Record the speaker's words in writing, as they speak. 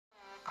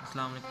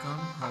अस्सलाम वालेकुम,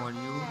 how are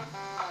you?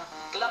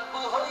 Club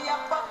हो या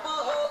पब हो,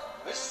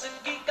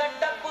 विस्की का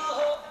टप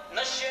हो,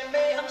 नशे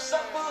में हम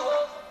सब हो,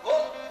 ओ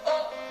ओ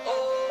ओ,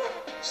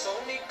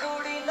 सोनी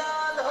कुड़ी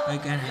लाल हो, I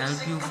can help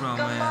you music from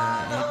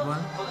कमाल हो, एक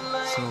वन।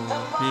 फुल्लाए सो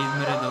प्लीज़ धमाल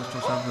मेरे हो, दोस्तों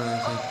ओ सब ओ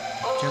इसे ओ,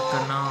 चेक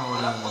करना और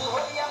क्लब हो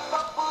या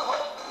पब हो,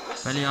 पहले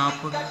विस्की आप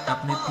का टप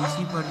अपने हो,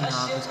 पीसी पर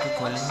जनाब नशे इसको में हम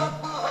खोलेंगे। सब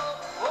हो,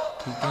 ओ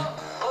ठीक ओ है,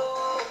 ओ,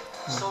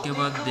 उसके सोनी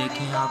बाद कुड़ी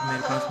देखें आप लाल हो,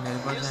 मेरे पास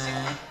म्यूजिक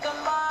हैं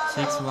कमाल हो,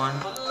 सिक्स वन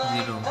फुल्लाए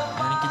ज़ीरो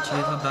यानी कि धमाल हो,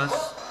 610 ओ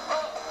ओ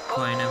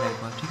कॉइन है मेरे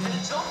पास। ठीक है दिल जी।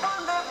 जो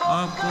बोले वो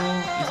आपको करे हो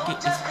इसके इस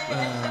जाते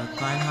हैं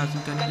कॉइन गली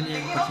हासिल करने के लिए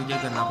एक गलियों प्रोसीजर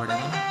में करना पड़ेगा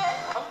ना।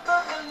 घूमेंगे हम तो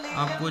गली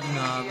आपको गली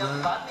जनाब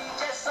अंबानी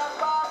जैसा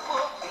बाप हो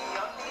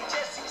पियोनी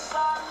जैसी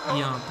साल हो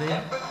यहाँ पे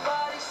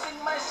एवरीबॉडी सिंग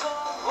माय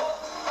सॉन्ग हो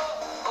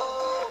ओ ओ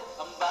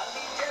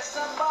अंबानी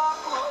जैसा बाप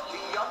हो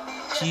पियोनी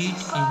जैसी चीट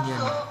साल इंजन,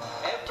 हो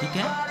ठीक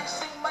है, एवरीबॉडी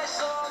सिंग माय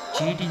सॉन्ग हो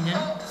चीट इंजन ओ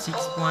 6 ओ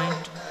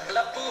पॉइंट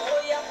क्लब हो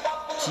या पब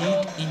हो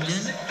चीट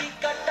इंजन विस्की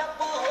का टप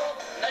हो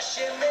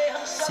नशे में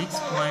हम सब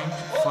हो ओ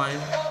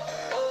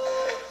ओ ओ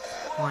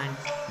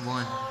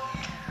 6.5.1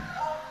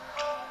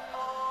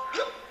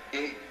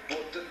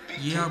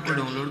 ये क्यों आपको लड़की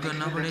डाउनलोड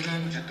करना दिखने पड़ेगा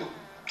लगी जी। मुझे तो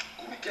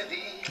कोई क्या दी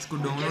इसको कोई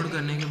क्या डाउनलोड दी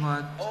करने के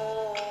बाद ओ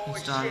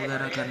इंस्टॉल शिट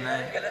वगैरह करना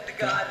है। गलत ठीक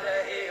गा है,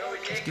 रहे हो ये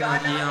उसके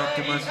बाद गाना ये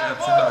आपके नहीं पास है वो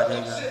ऑप्शन आ जाएगा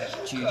तुमसे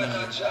जो चीट करना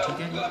इंजन। ठीक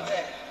है जी, चाहूंगा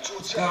मैं जो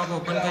इसको आप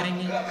ओपन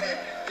करेंगे चमकाऊंगा मैं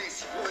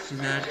देसी बोझ सो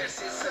में दैट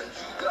जैसे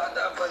संजू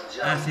दादा बन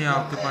ऐसे जाऊंगा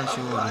आपके मैं पास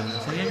शो हो अंबानी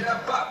जाएगा। सही है मेरा जी।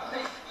 बाप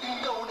नहीं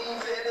लियोनी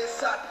मेरे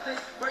साथ नहीं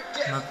मैं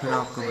मैं फिर कैस्ट्रो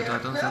आपको से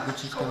बताता हूँ हटना सब कुछ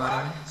इसके तो बारे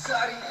आज में।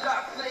 सारी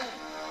रात नहीं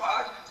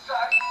आज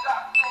सारी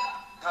रात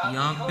नहीं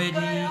यहाँ खाली हो पे जी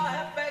गया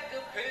है पैक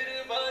फिर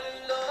भर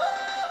लो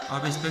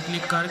आप इस पर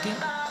क्लिक करके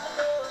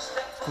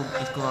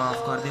इसको ऑफ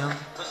कर दें आप।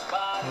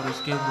 और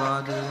उसके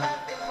बाद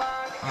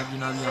आप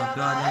जनाब यहाँ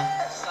पे आ जाएं।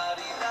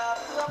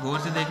 गौर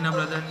से देखना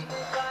ब्रदर,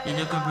 ये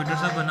जो कंप्यूटर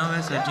सा बना हुआ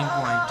है सर्चिंग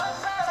पॉइंट,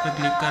 इस पर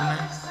क्लिक करना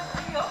है।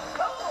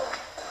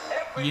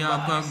 ये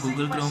आपका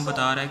गूगल क्रोम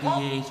बता रहा है कि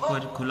ये इस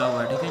पर खुला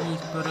हुआ है। ठीक है जी,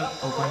 इस पर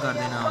ओपन कर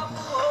देना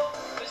आपने।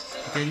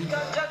 ठीक है जी,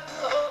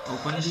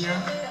 ओपन किया।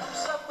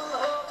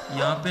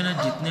 यहाँ पे ना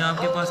जितने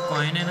आपके पास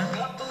कॉइन है ना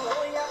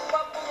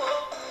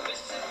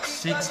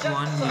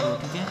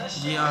 610, ठीक है,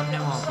 ये आपने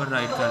वहाँ पर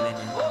राइट कर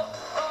देने हैं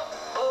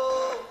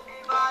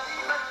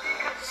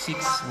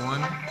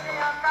 610।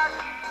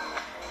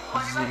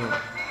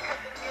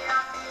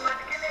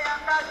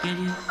 ठीक है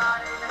जी,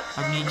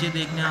 अब नीचे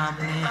देखना है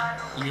आपने,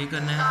 ये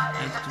करना है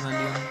टेक्स्ट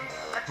वॉल्यूम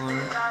और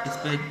इस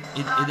पर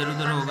इधर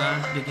उधर होगा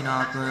लेकिन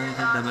आप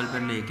इसे डबल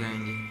पर लेके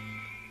आएंगे।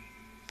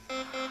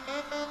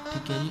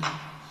 ठीक है जी,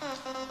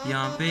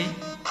 यहाँ पे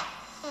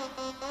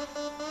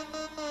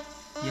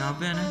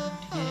है ना।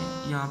 ठीक है,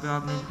 यहाँ पे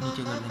आपने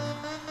नीचे कर देना है।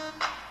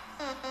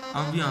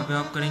 अब यहाँ पे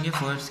आप करेंगे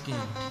फर्स्ट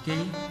स्कैन। ठीक है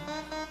जी,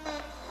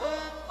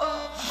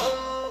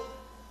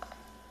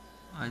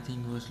 आई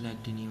थिंक वो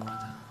सिलेक्ट ही नहीं हुआ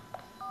था।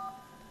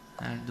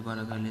 ऐड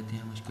दोबारा कर लेते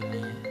हैं, मुश्किल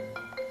नहीं है।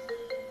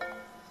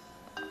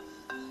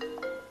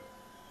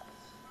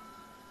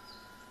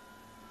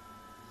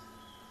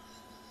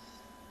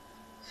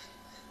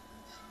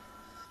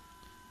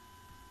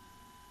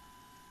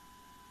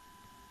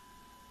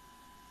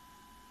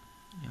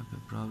 यहाँ पे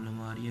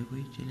प्रॉब्लम आ रही है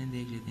कोई, चलें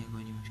देख लेते हैं,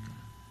 कोई नहीं मुश्किल।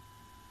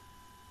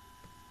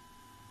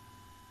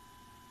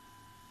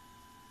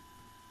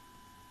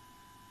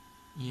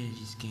 ये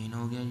जी स्कैन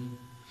हो गया जी।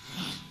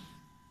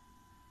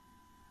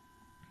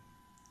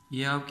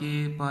 ये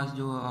आपके पास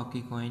जो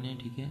आपकी कॉइन है,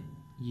 ठीक है,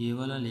 ये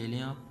वाला ले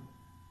लें आप,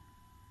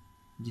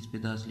 जिस पे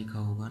 10 लिखा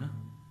होगा ना।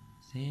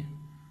 सही है,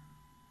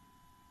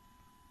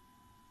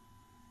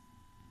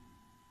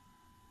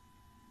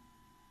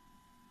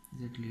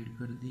 इसे डिलीट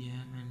कर दिया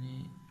है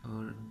मैंने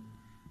और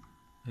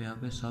यहाँ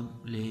पे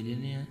सब ले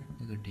लेने हैं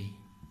इकट्ठे ही,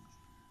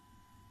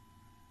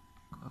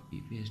 कॉपी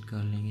पेस्ट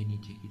कर लेंगे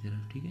नीचे की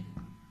तरफ। ठीक है,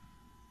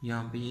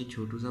 यहाँ पे ये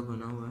छोटू सा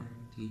बना हुआ है,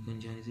 ठीक है,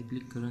 निशान से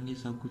क्लिक करेंगे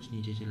सब कुछ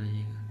नीचे चला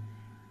जाएगा।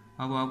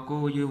 अब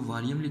आपको ये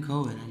वॉल्यूम लिखा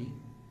हुआ है ना जी,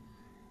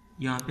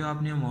 यहाँ पे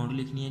आपने अमाउंट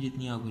लिखनी है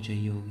जितनी आपको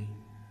चाहिए होगी।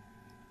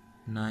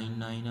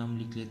 99 हम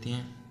लिख लेते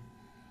हैं,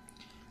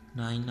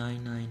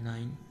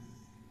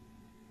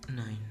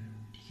 99999।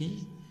 ठीक है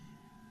जी,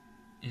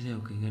 इसे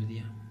ओके कर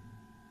दिया।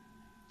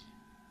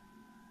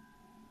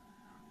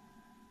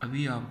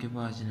 अभी आपके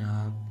पास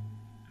जनाब,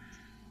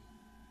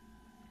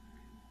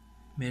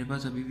 मेरे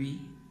पास अभी भी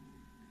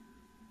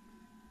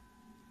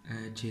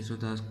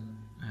 610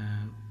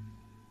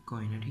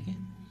 कॉइन है। ठीक है,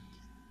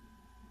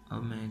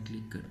 अब मैं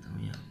क्लिक करता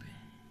हूँ यहाँ पे,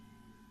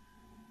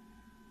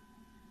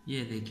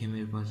 ये देखिए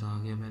मेरे पास आ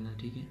गया बैनर।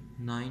 ठीक है,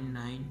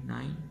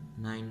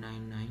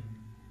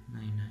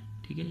 9999999।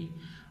 ठीक है जी,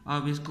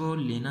 अब इसको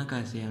लेना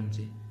कैसे है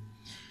हमसे,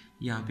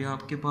 यहाँ पे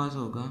आपके पास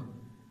होगा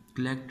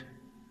कलेक्ट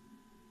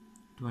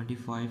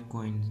 25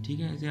 कॉइन्स। ठीक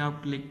है, इसे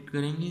आप क्लिक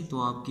करेंगे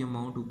तो आपकी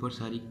अमाउंट ऊपर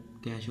सारी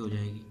कैश हो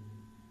जाएगी,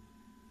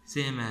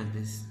 same as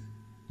this,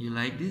 you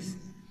like this.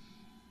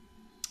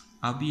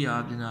 अभी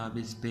आप जनाब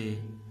इस पे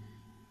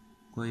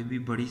कोई भी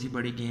बड़ी सी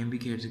बड़ी गेम भी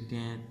खेल सकते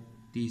हैं।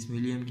 30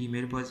 मिलियन की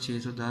मेरे पास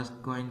 610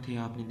 कॉइन थे,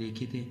 आपने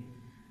देखे थे,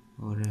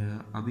 और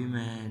अभी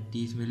मैं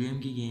 30 मिलियन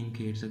की गेम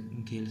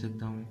खेल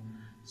सकता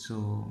हूँ। सो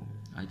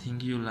I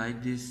think you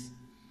like this.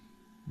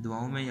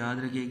 दुआओं में याद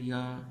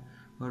रखिएगा,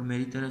 और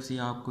मेरी तरफ से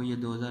आपको ये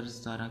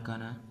 2017 का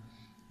ना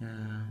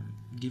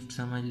गिफ्ट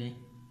समझ लें।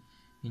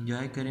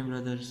 एंजॉय करें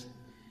ब्रदर्स,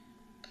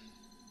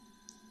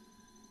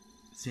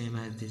 सेम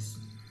एज दिस।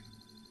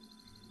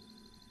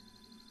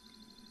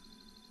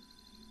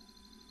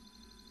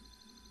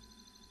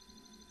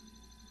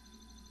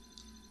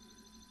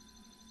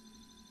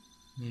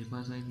 मेरे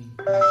पास आई थिंक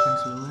कनेक्शन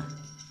स्लो है।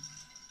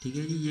 ठीक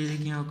है जी, ये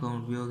देखिए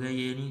अकाउंट भी हो गया।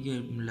 ये नहीं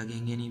कि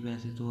लगेंगे नहीं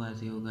पैसे तो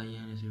ऐसे होगा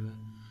या ऐसे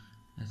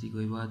होगा, ऐसी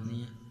कोई बात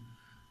नहीं है।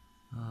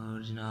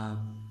 और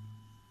जनाब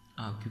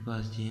आपके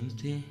पास जेम्स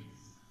थे,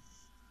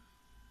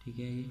 ठीक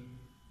है जी।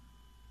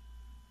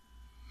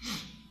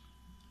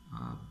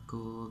 आपको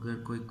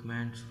अगर कोई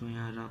कमेंट्स को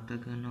या रब्ता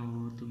करना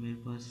हो तो मेरे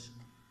पास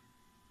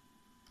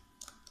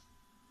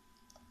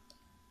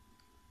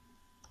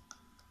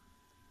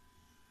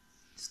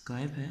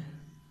स्काइप है,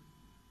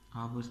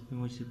 आप उस पर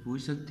मुझसे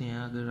पूछ सकते हैं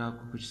अगर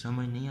आपको कुछ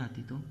समझ नहीं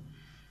आती तो।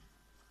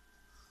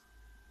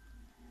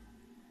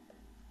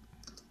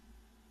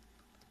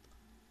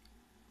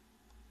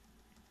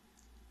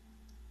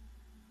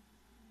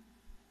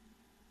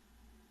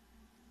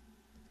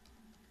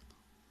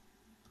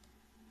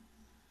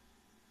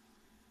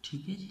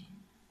 ठीक है जी,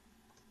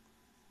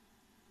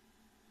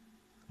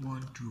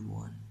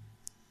 121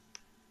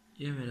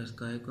 ये मेरा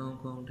स्काइप का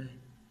अकाउंट है।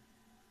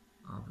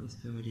 आप इस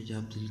पर मुझे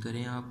जब दिल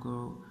करें, आपको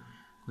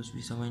कुछ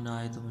भी समझ ना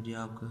आए तो मुझे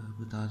आप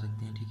बता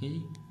सकते हैं, ठीक है जी।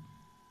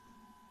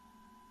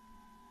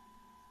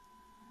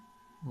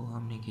 वो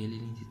हमने खेली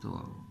नहीं थी तो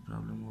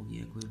प्रॉब्लम हो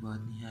गया, कोई बात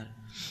नहीं यार।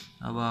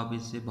 अब आप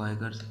इससे बाय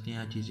कर सकते हैं,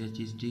 अच्छी से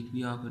अच्छी स्टिक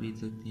भी आप खरीद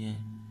सकते हैं,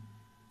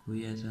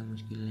 कोई ऐसा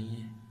मुश्किल नहीं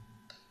है।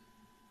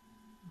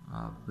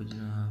 आपको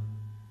जनाब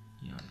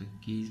यहाँ पे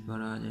कीज़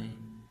पर आ जाए,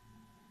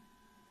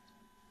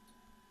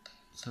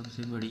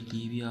 सबसे बड़ी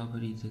की भी आप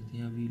खरीद सकते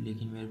हैं अभी,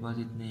 लेकिन मेरे पास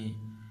इतने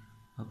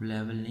अब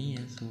लेवल नहीं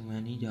है सो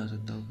मैं नहीं जा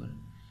सकता ऊपर,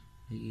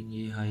 लेकिन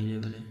ये हाई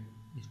लेवल है,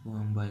 इसको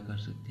हम बाय कर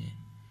सकते हैं,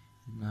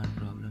 नॉट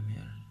प्रॉब्लम है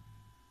यार,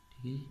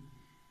 ठीक है जी।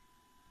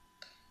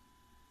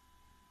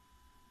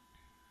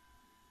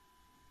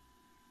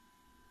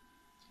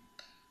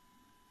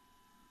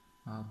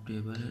 आप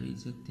टेबल खरीद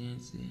सकते हैं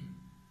इससे,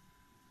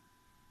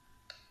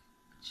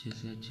 अच्छे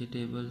से अच्छे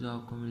टेबल्स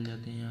आपको मिल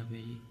जाते हैं यहाँ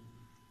पे जी,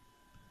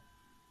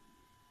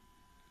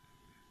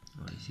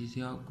 और इसी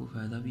से आपको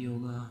फ़ायदा भी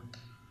होगा।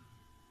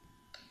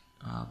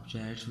 आप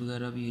चैट्स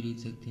वगैरह भी खरीद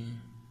सकते हैं,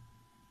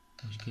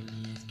 मुश्किल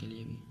नहीं है इसके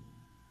लिए भी,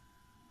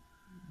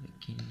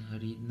 लेकिन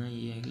खरीदना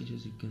ये है कि जो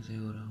सिक्के से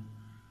हो रहा हो।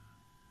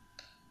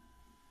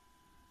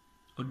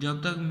 और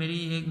जब तक मेरी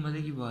एक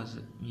मज़े की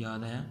बात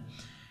याद आया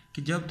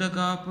कि जब तक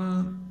आप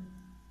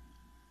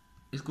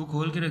इसको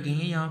खोल के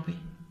रखेंगे यहाँ पे,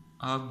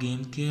 आप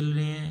गेम खेल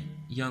रहे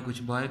हैं या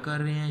कुछ बाय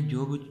कर रहे हैं,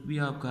 जो कुछ भी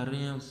आप कर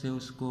रहे हैं उससे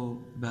उसको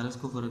बैलेंस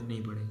को फ़र्क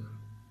नहीं पड़ेगा।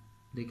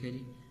 देखिए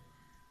जी,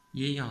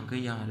 ये यहाँ का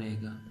यहाँ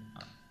रहेगा,